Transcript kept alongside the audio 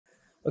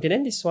Okay,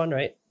 then this one,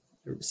 right?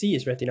 C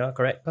is retina,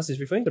 correct? Because it's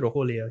referring to the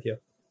whole layer here.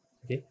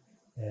 Okay,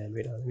 and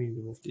wait, let me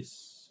remove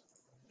this.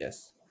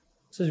 Yes.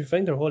 So it's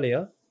referring to the whole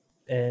layer.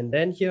 And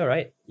then here,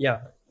 right? Yeah,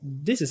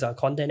 this is a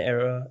content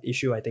error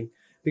issue, I think.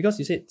 Because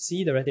you said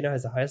C, the retina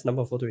has the highest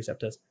number of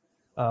photoreceptors,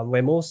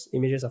 where most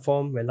images are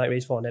formed when light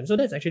rays fall on them. So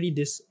that's actually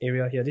this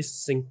area here, this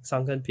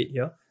sunken pit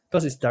here,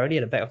 because it's directly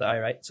at the back of the eye,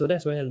 right? So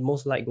that's where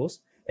most light goes.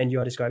 And you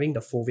are describing the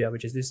fovea,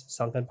 which is this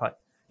sunken part.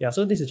 Yeah,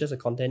 so this is just a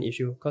content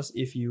issue, because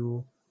if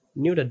you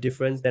knew the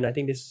difference, then I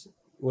think this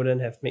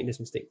wouldn't have made this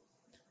mistake.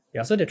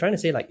 Yeah, so they're trying to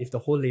say like if the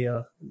whole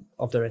layer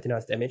of the retina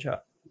is damaged.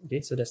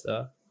 Okay, so that's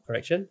the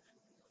correction.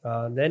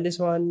 Then this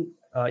one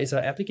is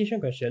an application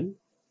question.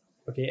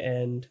 Okay,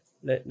 and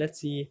let's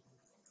see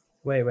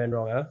where it went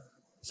wrong.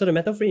 So the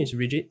metal frame is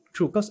rigid.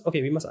 True, because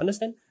okay, we must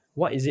understand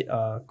what is it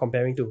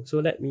comparing to. So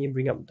let me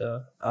bring up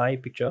the eye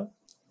picture.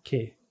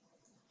 Okay,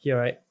 here,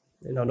 right,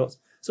 in our notes.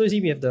 So you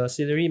see we have the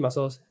ciliary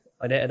muscles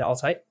there at the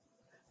outside.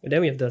 And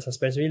then we have the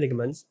suspensory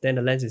ligaments. Then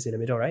the lens is in the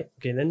middle, right?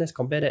 Okay, then let's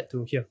compare that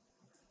to here.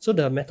 So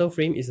the metal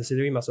frame is the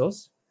ciliary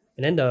muscles.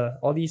 And then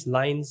all these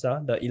lines,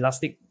 the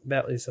elastic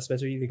belt is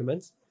suspensory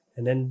ligaments.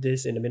 And then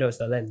this in the middle is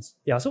the lens.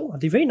 Yeah, so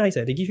they're very nice.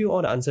 They give you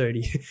all the answer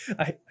already.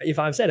 If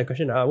I've said a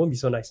question, I won't be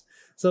so nice.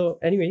 So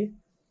anyway,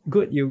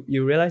 good.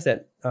 You realize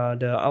that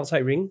the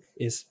outside ring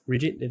is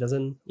rigid. It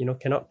doesn't,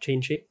 cannot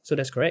change shape. So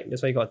that's correct.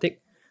 That's why you got a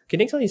tick. Okay,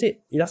 next one you said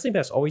elastic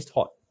belt is always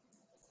taut.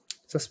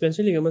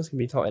 Suspensory ligaments can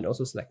be taut and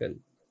also slackened.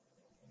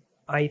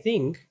 I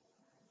think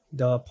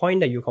the point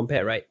that you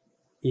compared, right,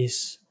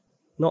 is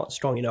not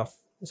strong enough.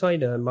 That's why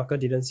the marker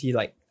didn't see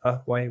like,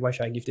 why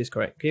should I give this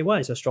correct? Okay, what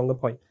is a stronger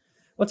point?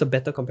 What's a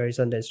better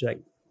comparison that's like,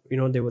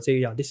 they would say,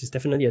 yeah, this is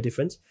definitely a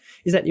difference.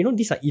 Is that,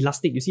 these are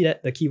elastic. You see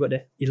that, the keyword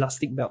there,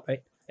 elastic belt,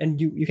 right? And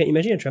you can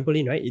imagine a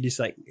trampoline, right? It is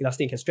like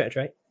elastic, can stretch,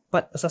 right?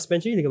 But a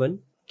suspensory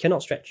ligament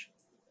cannot stretch.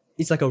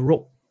 It's like a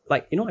rope.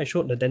 Like, I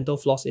showed the dental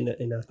floss in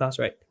the class,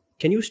 right?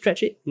 Can you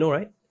stretch it? No,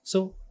 right?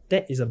 So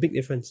that is a big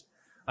difference.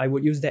 I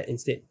would use that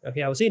instead.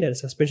 Okay, I would say that the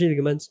suspension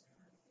ligaments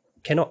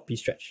cannot be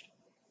stretched.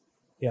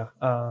 Yeah,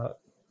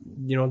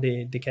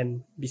 they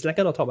can be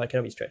slackened or taut, but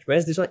cannot be stretched.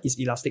 Whereas this one is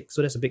elastic,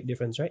 so that's a big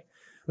difference, right?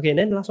 Okay, and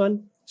then last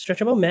one,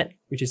 stretchable mat,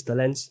 which is the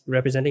lens,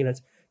 representing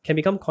lens, can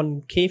become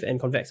concave and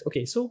convex.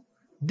 Okay, so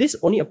this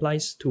only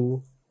applies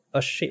to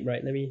a shape,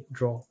 right? Let me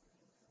draw.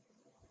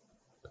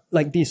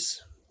 Like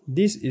this.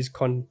 This is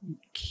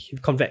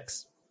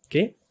convex.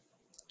 Okay,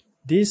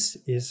 this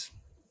is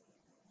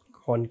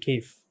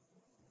concave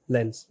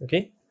lens,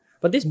 okay?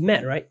 But this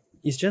mat, right,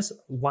 is just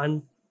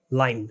one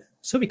line.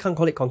 So we can't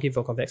call it concave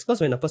or convex,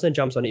 because when a person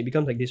jumps on it, it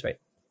becomes like this, right?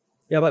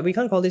 Yeah, but we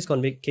can't call this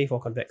concave or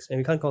convex, and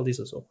we can't call this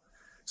also.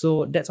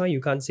 So that's why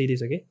you can't say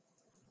this, okay?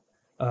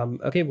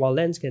 Okay, while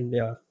lens can,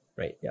 yeah,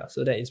 right, yeah,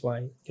 so that is why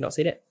you cannot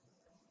say that.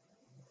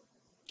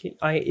 Okay,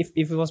 if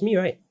it was me,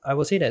 right, I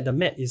would say that the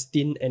mat is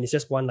thin and it's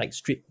just one like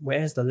strip,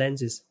 whereas the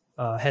lens is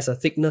has a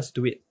thickness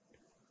to it,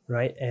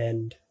 right?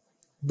 And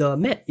the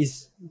mat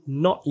is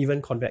not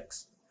even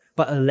convex,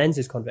 but a lens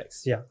is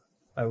convex. Yeah,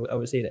 I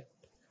would say that.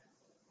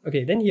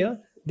 Okay, then here,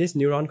 this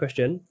neuron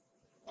question.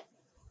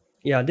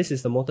 Yeah, this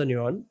is the motor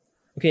neuron.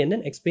 Okay, and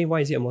then explain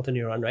why is it a motor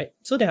neuron, right?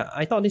 So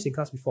I taught this in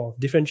class before,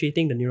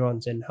 differentiating the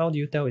neurons, and how do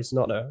you tell it's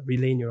not a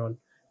relay neuron?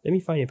 Let me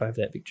find if I have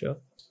that picture.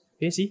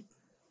 Okay, see?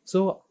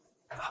 So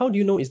how do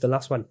you know it's the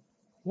last one?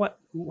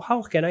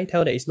 How can I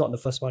tell that it's not the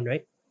first one,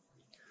 right?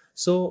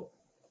 So,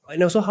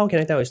 and also how can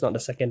I tell it's not the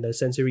second, the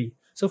sensory?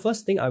 So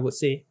first thing I would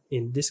say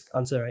in this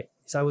answer, right,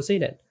 is I would say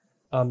that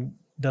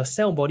the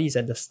cell body is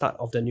at the start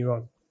of the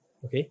neuron,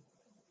 okay,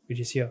 which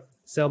is here.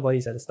 Cell body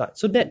is at the start.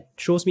 So that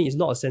shows me it's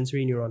not a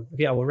sensory neuron.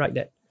 Okay, I will write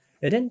that.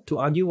 And then to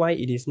argue why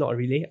it is not a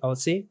relay, I would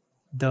say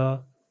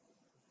the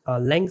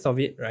length of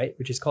it, right,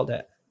 which is called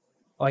that,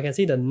 or I can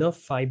say the nerve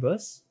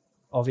fibers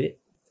of it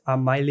are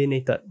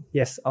myelinated.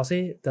 Yes, I'll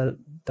say the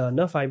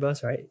nerve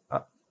fibers, right,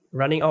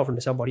 running out from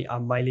the cell body are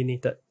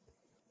myelinated.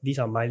 These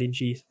are myelin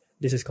sheaths.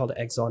 This is called the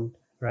axon,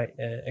 right,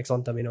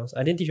 axon terminals.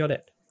 I didn't teach you all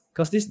that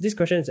because this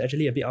question is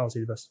actually a bit out of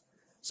syllabus.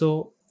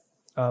 So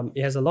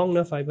it has a long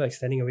nerve fiber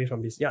extending away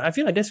from this. Yeah, I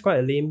feel like that's quite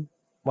a lame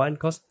one,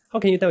 because how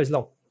can you tell it's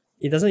long?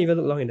 It doesn't even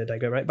look long in the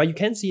diagram, right? But you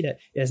can see that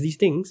it has these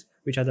things,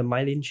 which are the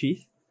myelin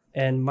sheath,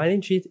 and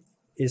myelin sheath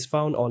is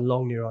found on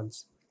long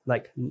neurons,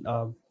 like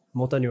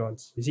motor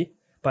neurons, you see?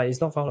 But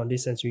it's not found on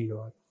this sensory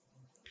neuron.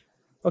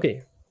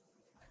 Okay,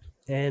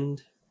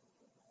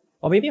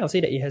 or maybe I'll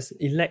say that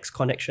it lacks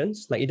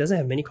connections, like it doesn't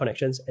have many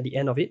connections at the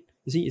end of it.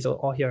 You see, it's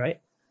all here, right?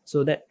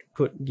 So that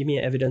could give me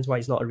an evidence why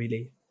it's not a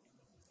relay.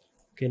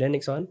 Okay, then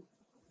next one.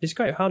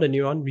 Describe how the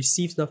neuron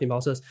receives nerve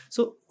impulses.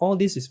 So all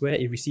this is where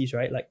it receives,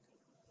 right? Like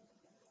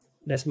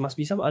there must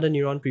be some other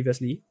neuron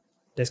previously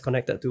that's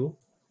connected to,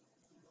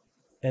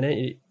 and then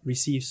it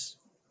receives,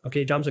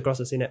 okay, jumps across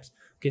the synapse.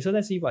 Okay, so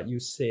let's see what you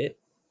said.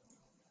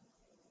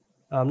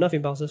 Nerve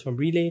impulses from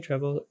relay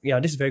travel. Yeah,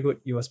 this is very good.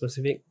 You were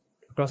specific.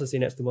 Across the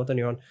synapse to motor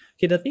neuron.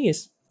 Okay, the thing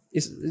is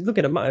look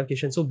at the mark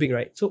allocation, so big,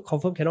 right? So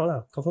confirm cannot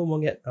lah. Confirm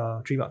won't get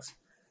 3 marks.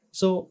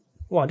 So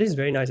wow, this is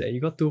very nice.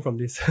 You got 2 from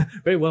this.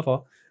 Very worth.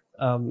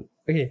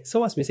 Okay, so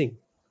what's missing?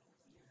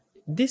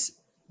 This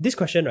this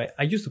question, right,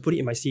 I used to put it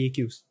in my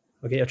CAQs,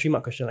 okay, a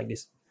 3-mark question like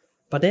this.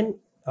 But then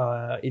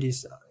it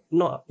is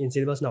not in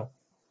syllabus now.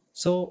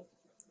 So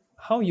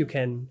how you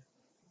can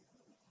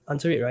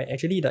answer it, right?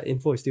 Actually, the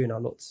info is still in our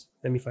notes.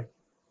 Let me find.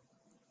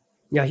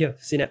 Yeah, here,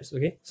 synapse,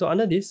 okay? So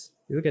under this,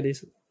 you look at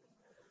this.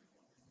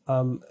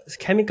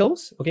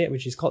 Chemicals, okay,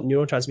 which is called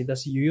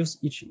neurotransmitters, you use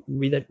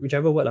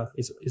whichever word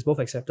is both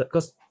accepted,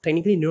 because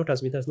technically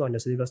neurotransmitter is not in the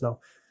syllabus now.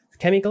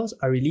 Chemicals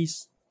are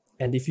released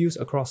and diffused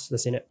across the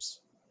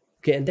synapse.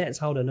 Okay, and that's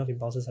how the nerve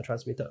impulses are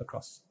transmitted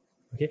across.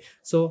 Okay,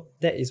 so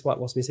that is what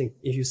was missing.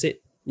 If you said,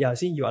 yeah,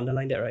 see, you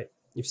underlined that, right?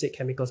 You've said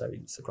chemicals are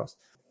released across.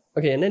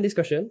 Okay, and then this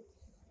question,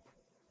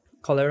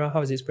 cholera,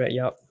 how is it spread?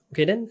 Yeah.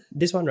 Okay, then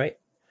this one, right?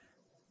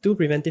 2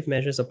 preventive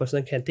measures a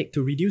person can take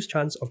to reduce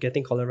chance of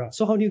getting cholera.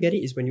 So how do you get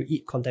it is when you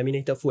eat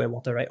contaminated food and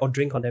water, right? Or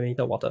drink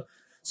contaminated water.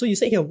 So you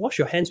say here, wash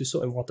your hands with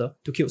soap and water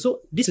to kill.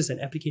 So this is an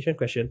application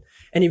question,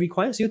 and it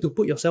requires you to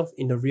put yourself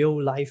in the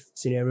real life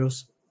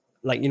scenarios.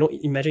 Like,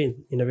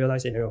 imagine in a real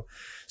life scenario.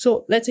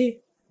 So let's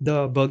say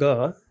the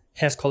burger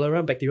has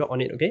cholera bacteria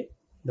on it, okay?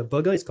 The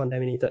burger is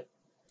contaminated.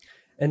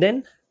 And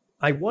then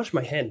I wash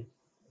my hand.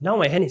 Now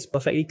my hand is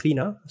perfectly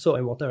clean, soap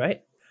and water,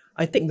 right?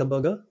 I take the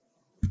burger.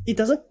 It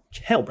doesn't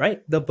help,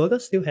 right? The burger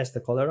still has the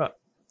cholera.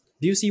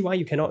 Do you see why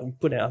you cannot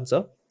put an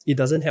answer? It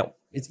doesn't help.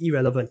 It's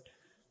irrelevant.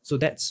 So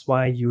that's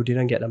why you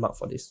didn't get a mark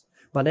for this.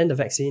 But then the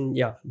vaccine,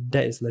 yeah,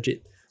 that is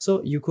legit.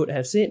 So you could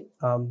have said,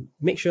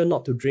 make sure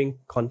not to drink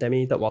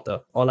contaminated water,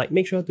 or like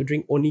make sure to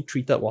drink only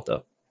treated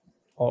water,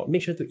 or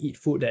make sure to eat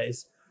food that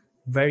is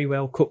very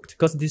well cooked,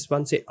 because this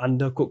one said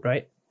undercooked,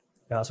 right?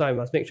 Yeah, so I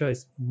must make sure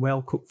it's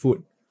well cooked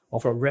food, or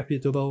from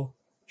reputable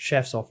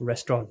chefs of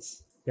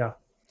restaurants. Yeah.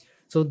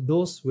 So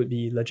those would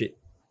be legit.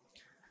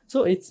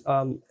 So it's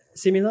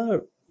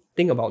similar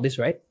thing about this,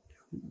 right?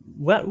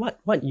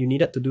 What you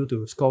needed to do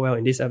to score well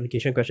in this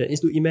application question is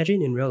to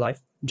imagine in real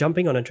life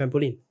jumping on a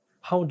trampoline.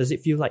 How does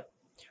it feel like?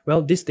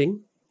 Well, this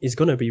thing is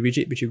gonna be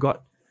rigid, which you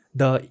got.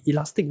 The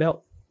elastic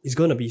belt is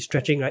gonna be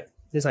stretching, right?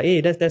 It's like, hey,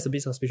 that's a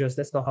bit suspicious.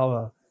 That's not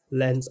how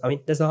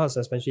that's not how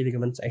suspensory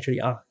ligaments actually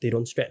are. They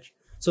don't stretch.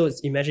 So it's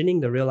imagining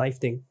the real life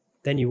thing.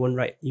 Then you won't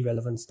write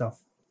irrelevant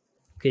stuff.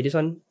 Okay, this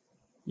one,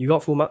 you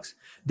got full marks.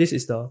 This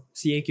is the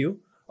CAQ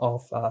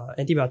of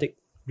antibiotic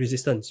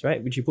resistance,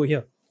 right? Which you put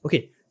here.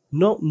 Okay,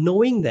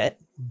 knowing that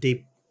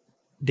they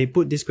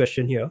put this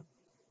question here,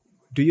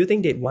 do you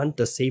think they'd want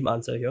the same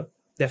answer here?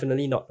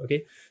 Definitely not,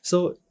 okay?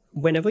 So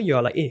whenever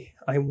you're like, hey,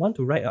 I want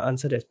to write an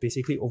answer that's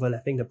basically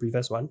overlapping the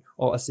previous one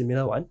or a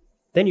similar one,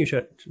 then you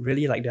should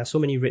really, like, there are so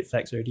many red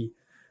flags already.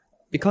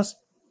 Because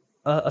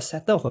a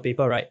setter of a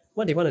paper, right,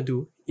 what they want to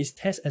do is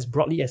test as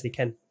broadly as they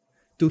can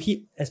to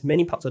hit as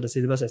many parts of the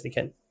syllabus as they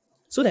can.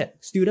 So that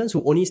students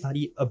who only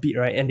study a bit,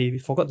 right, and they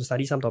forgot to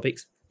study some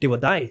topics, they will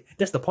die.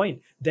 That's the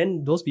point.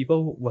 Then those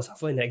people will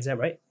suffer in the exam,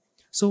 right?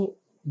 So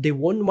they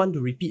won't want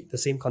to repeat the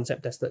same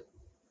concept tested.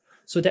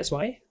 So that's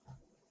why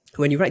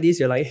when you write this,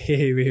 you're like,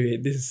 hey,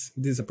 wait, this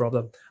is a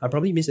problem. I'm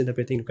probably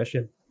misinterpreting the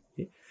question.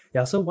 Okay?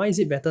 Yeah, so why is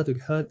it better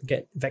to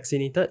get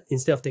vaccinated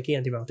instead of taking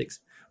antibiotics?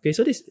 Okay,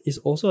 so this is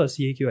also a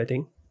CAQ, I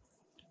think,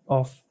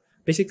 of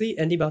basically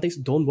antibiotics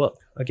don't work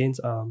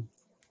against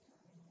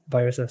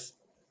viruses.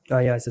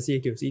 Yeah, it's a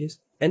CAQ. See this?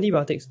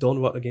 Antibiotics don't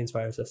work against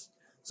viruses.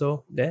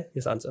 So there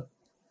is the answer.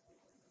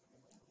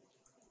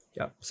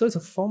 Yeah, so it's a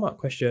 4-mark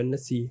question.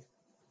 Let's see.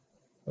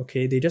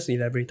 Okay, they just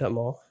elaborated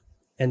more,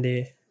 and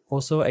they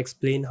also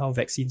explain how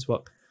vaccines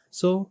work.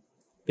 So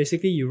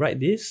basically you write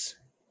this,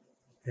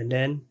 and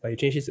then but you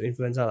change it to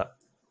influenza.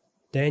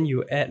 Then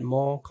you add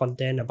more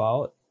content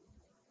about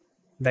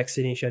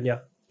vaccination. Yeah,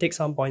 take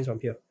some points from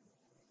here.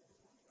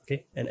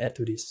 Okay, and add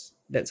to this.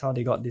 That's how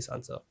they got this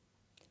answer.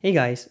 Hey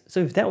guys,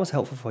 so if that was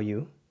helpful for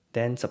you,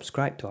 then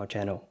subscribe to our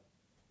channel.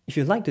 If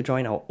you'd like to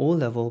join our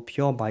O-level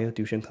pure bio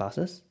tuition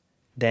classes,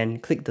 then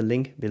click the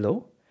link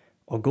below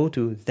or go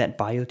to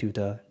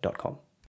ThatBioTutor.com.